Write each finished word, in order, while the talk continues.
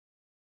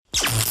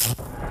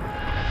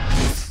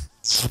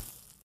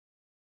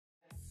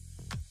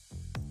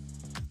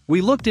We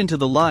looked into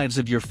the lives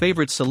of your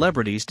favorite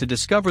celebrities to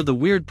discover the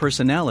weird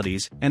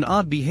personalities and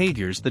odd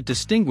behaviors that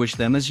distinguish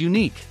them as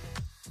unique.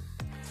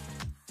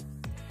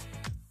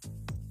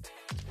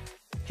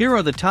 Here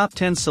are the top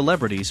 10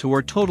 celebrities who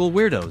are total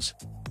weirdos.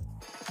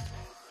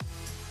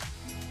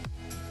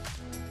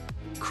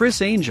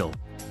 Criss Angel.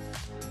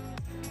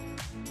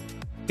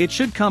 It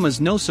should come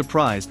as no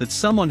surprise that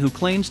someone who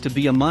claims to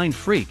be a mind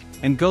freak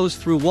and goes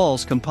through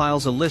walls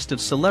compiles a list of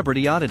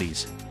celebrity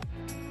oddities.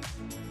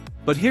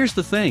 But here's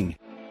the thing.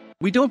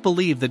 We don't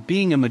believe that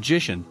being a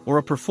magician or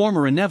a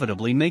performer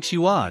inevitably makes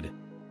you odd.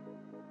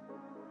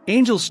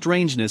 Angel's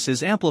strangeness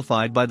is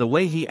amplified by the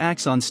way he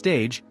acts on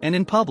stage and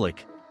in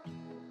public.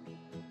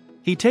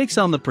 He takes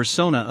on the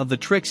persona of the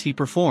tricks he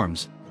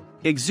performs,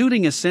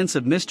 exuding a sense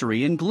of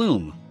mystery and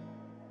gloom.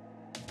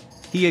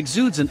 He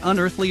exudes an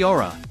unearthly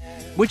aura,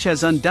 which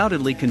has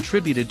undoubtedly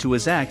contributed to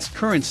his act's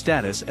current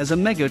status as a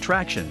mega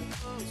attraction.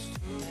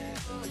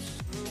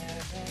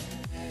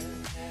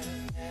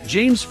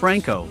 James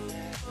Franco.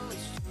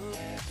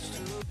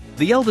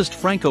 The eldest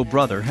Franco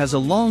brother has a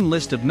long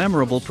list of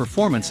memorable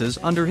performances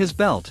under his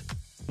belt,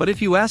 but if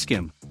you ask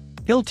him,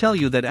 he'll tell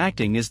you that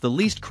acting is the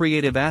least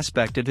creative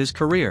aspect of his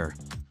career.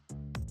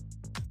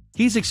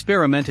 He's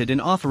experimented in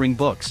authoring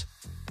books,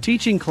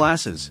 teaching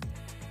classes,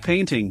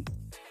 painting,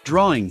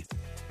 drawing,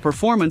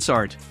 performance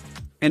art,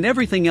 and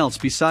everything else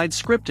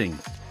besides scripting,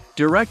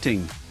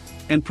 directing,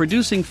 and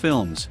producing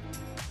films.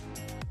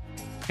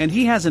 And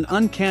he has an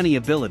uncanny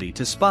ability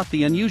to spot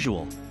the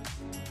unusual.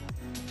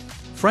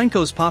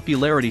 Franco's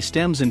popularity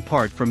stems in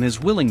part from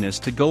his willingness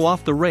to go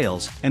off the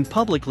rails and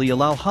publicly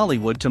allow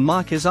Hollywood to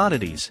mock his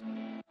oddities.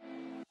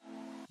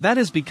 That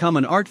has become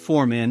an art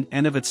form in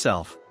and of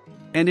itself.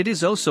 And it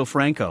is oh so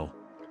Franco.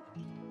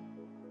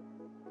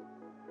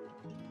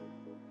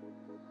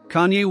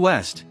 Kanye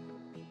West.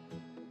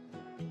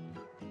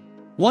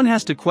 One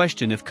has to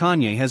question if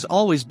Kanye has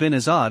always been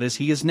as odd as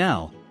he is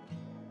now.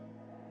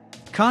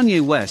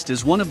 Kanye West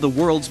is one of the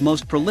world's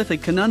most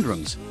prolific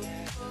conundrums.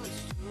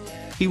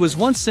 He was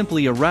once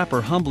simply a rapper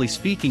humbly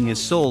speaking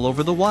his soul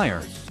over the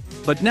wire.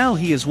 But now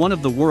he is one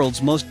of the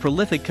world's most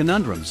prolific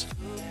conundrums.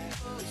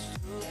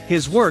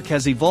 His work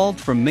has evolved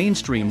from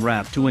mainstream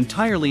rap to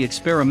entirely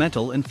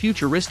experimental and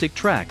futuristic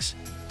tracks,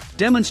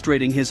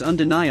 demonstrating his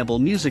undeniable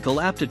musical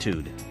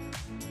aptitude.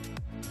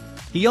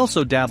 He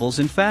also dabbles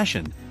in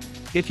fashion,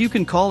 if you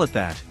can call it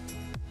that.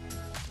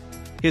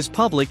 His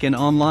public and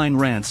online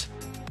rants,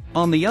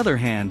 on the other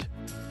hand,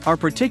 are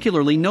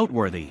particularly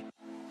noteworthy.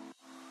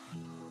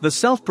 The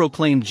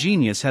self-proclaimed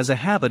genius has a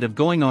habit of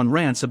going on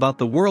rants about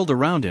the world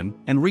around him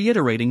and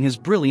reiterating his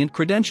brilliant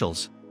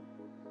credentials.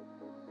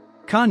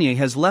 Kanye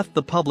has left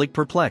the public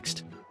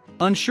perplexed,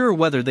 unsure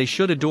whether they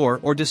should adore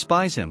or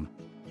despise him.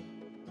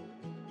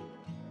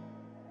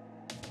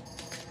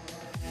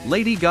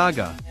 Lady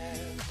Gaga.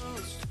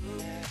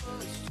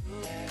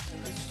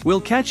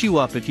 We'll catch you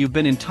up if you've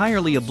been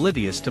entirely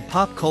oblivious to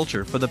pop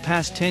culture for the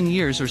past 10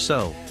 years or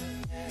so.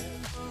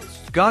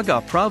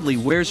 Gaga proudly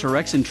wears her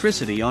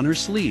eccentricity on her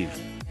sleeve.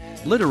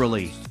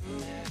 Literally.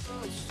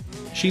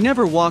 She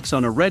never walks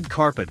on a red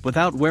carpet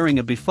without wearing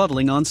a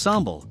befuddling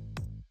ensemble.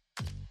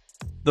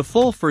 The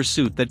full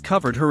fursuit that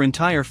covered her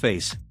entire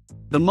face,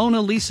 the Mona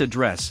Lisa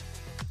dress,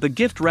 the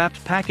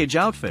gift-wrapped package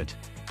outfit.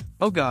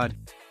 Oh God,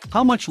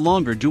 how much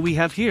longer do we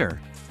have here?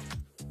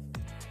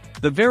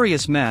 The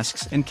various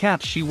masks and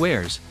caps she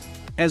wears,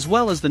 as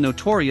well as the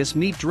notorious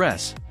meat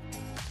dress.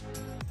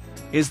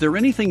 Is there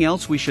anything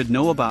else we should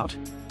know about?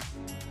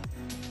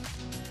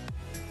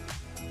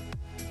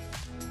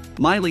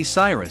 Miley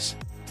Cyrus.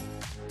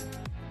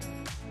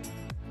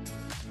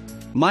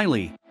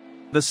 Miley,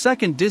 the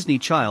second Disney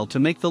child to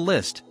make the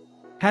list,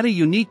 had a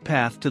unique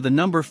path to the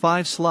number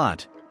 5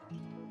 slot.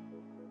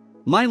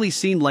 Miley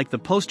seemed like the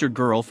poster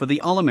girl for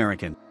the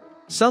all-American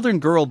Southern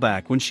girl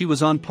back when she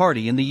was on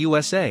Party in the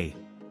USA.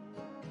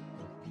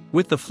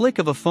 With the flick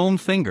of a foam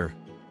finger,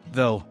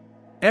 though,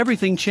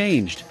 everything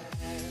changed.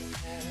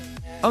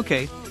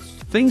 Okay,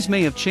 things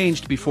may have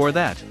changed before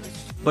that,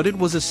 but it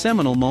was a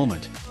seminal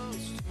moment.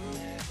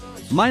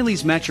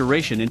 Miley's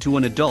maturation into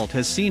an adult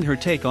has seen her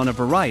take on a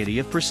variety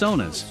of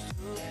personas.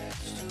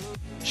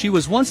 She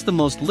was once the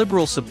most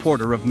liberal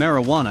supporter of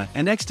marijuana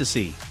and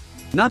ecstasy,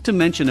 not to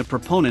mention a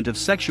proponent of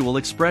sexual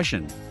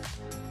expression.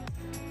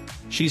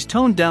 She's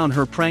toned down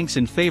her pranks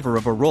in favor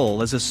of a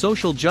role as a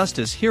social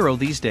justice hero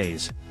these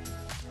days.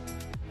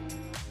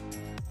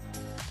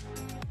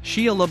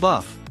 Shia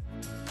LaBeouf.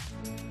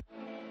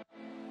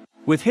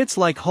 With hits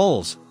like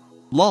Holes,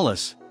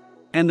 Lawless,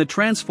 and the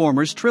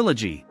Transformers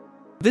trilogy,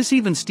 this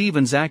Even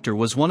Stevens actor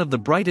was one of the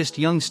brightest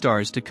young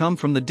stars to come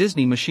from the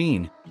Disney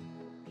machine.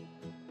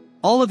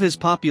 All of his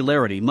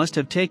popularity must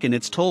have taken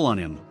its toll on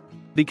him,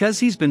 because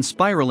he's been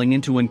spiraling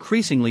into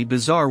increasingly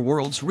bizarre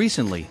worlds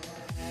recently.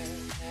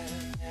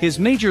 His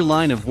major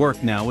line of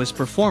work now is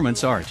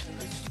performance art.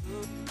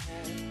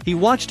 He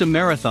watched a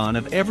marathon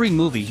of every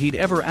movie he'd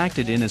ever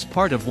acted in as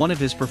part of one of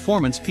his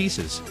performance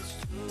pieces.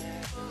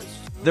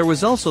 There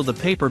was also the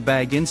paper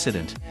bag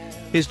incident,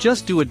 his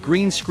just do it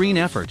green screen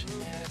effort,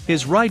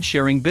 his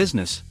ride-sharing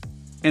business,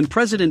 and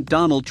President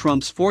Donald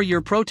Trump's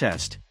 4-year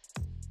protest.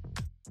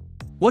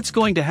 What's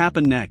going to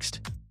happen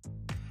next?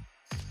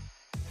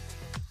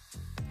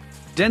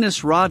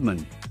 Dennis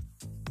Rodman.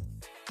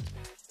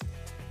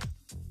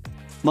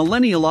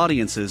 Millennial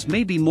audiences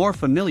may be more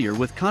familiar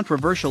with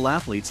controversial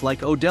athletes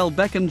like Odell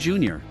Beckham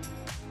Jr.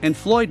 and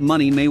Floyd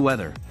 "Money"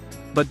 Mayweather,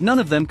 but none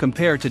of them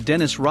compare to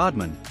Dennis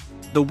Rodman,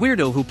 the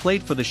weirdo who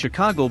played for the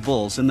Chicago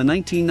Bulls in the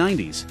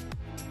 1990s.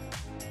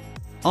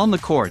 On the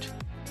court,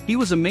 he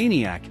was a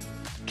maniac,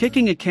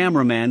 kicking a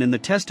cameraman in the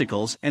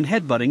testicles and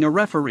headbutting a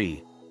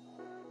referee.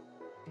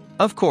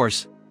 Of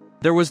course,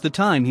 there was the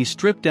time he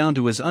stripped down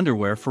to his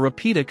underwear for a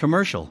PETA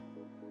commercial.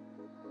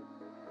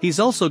 He's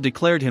also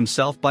declared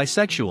himself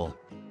bisexual,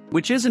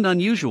 which isn't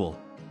unusual,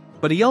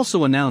 but he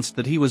also announced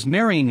that he was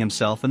marrying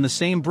himself in the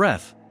same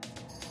breath.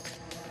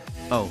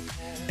 Oh,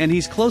 and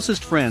he's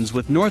closest friends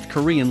with North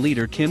Korean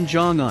leader Kim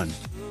Jong-un.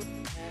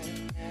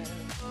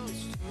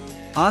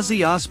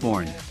 Ozzy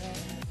Osbourne.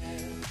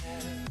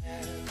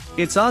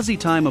 It's Ozzy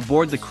time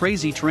aboard the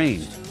crazy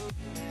train.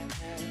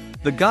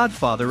 The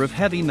godfather of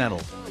heavy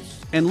metal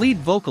and lead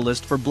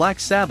vocalist for Black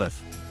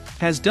Sabbath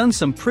has done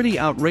some pretty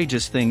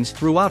outrageous things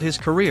throughout his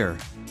career,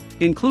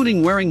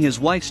 including wearing his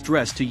wife's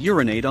dress to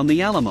urinate on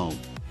the Alamo,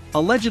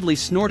 allegedly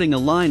snorting a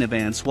line of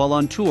ants while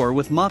on tour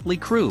with Motley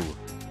Crue,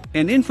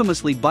 and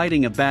infamously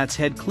biting a bat's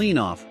head clean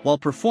off while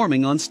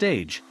performing on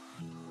stage.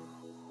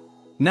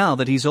 Now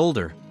that he's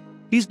older,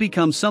 he's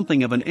become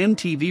something of an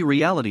MTV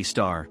reality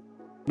star,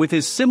 with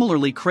his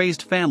similarly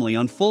crazed family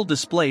on full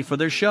display for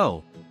their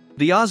show,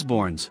 The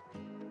Osbournes.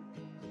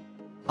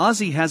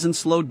 Ozzy hasn't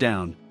slowed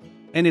down,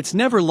 and it's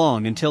never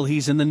long until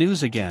he's in the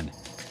news again.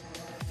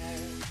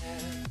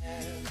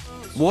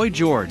 Boy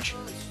George.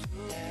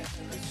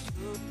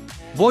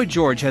 Boy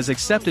George has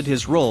accepted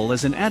his role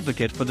as an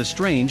advocate for the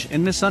strange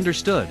and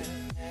misunderstood.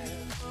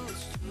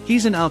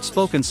 He's an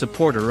outspoken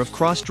supporter of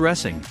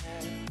cross-dressing.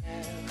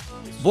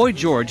 Boy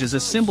George is a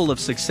symbol of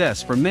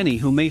success for many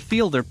who may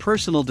feel their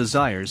personal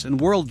desires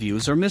and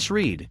worldviews are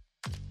misread.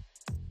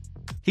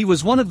 He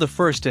was one of the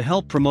first to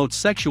help promote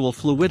sexual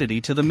fluidity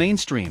to the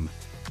mainstream.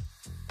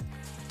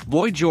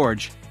 Boy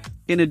George,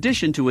 in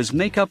addition to his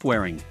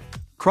makeup-wearing,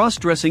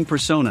 cross-dressing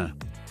persona,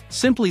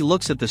 simply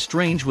looks at the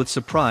strange with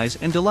surprise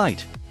and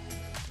delight.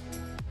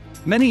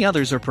 Many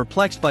others are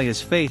perplexed by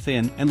his faith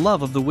in and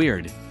love of the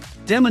weird,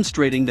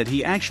 demonstrating that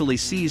he actually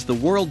sees the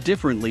world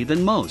differently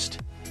than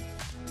most.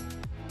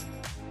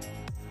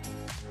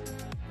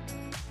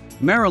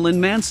 Marilyn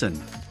Manson.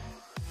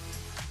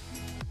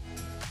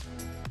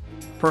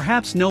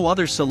 Perhaps no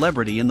other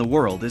celebrity in the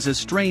world is as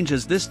strange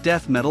as this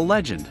death metal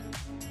legend.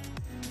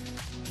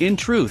 In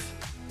truth,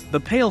 the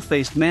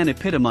pale-faced man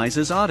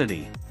epitomizes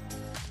oddity.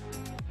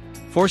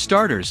 For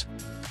starters,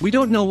 we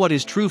don't know what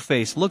his true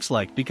face looks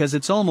like because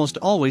it's almost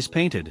always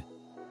painted,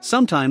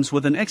 sometimes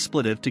with an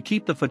expletive to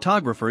keep the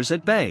photographers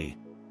at bay.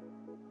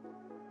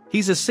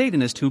 He's a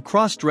Satanist who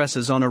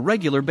cross-dresses on a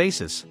regular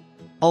basis,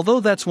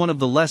 although that's one of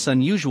the less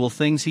unusual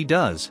things he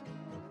does.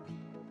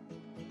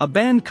 A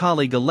band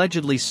colleague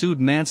allegedly sued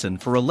Manson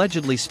for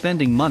allegedly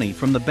spending money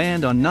from the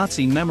band on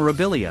Nazi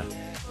memorabilia,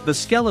 the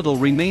skeletal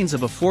remains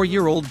of a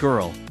 4-year-old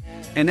girl,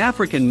 and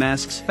African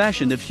masks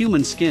fashioned of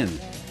human skin,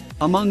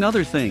 among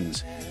other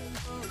things.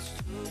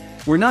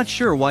 We're not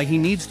sure why he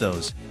needs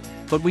those,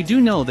 but we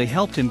do know they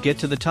helped him get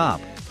to the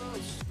top.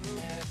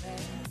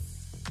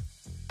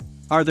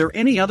 Are there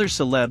any other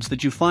celebs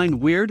that you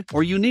find weird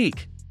or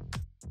unique?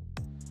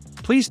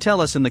 Please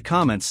tell us in the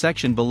comments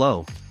section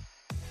below.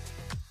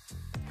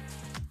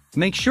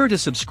 Make sure to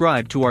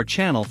subscribe to our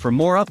channel for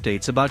more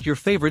updates about your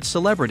favorite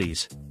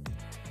celebrities.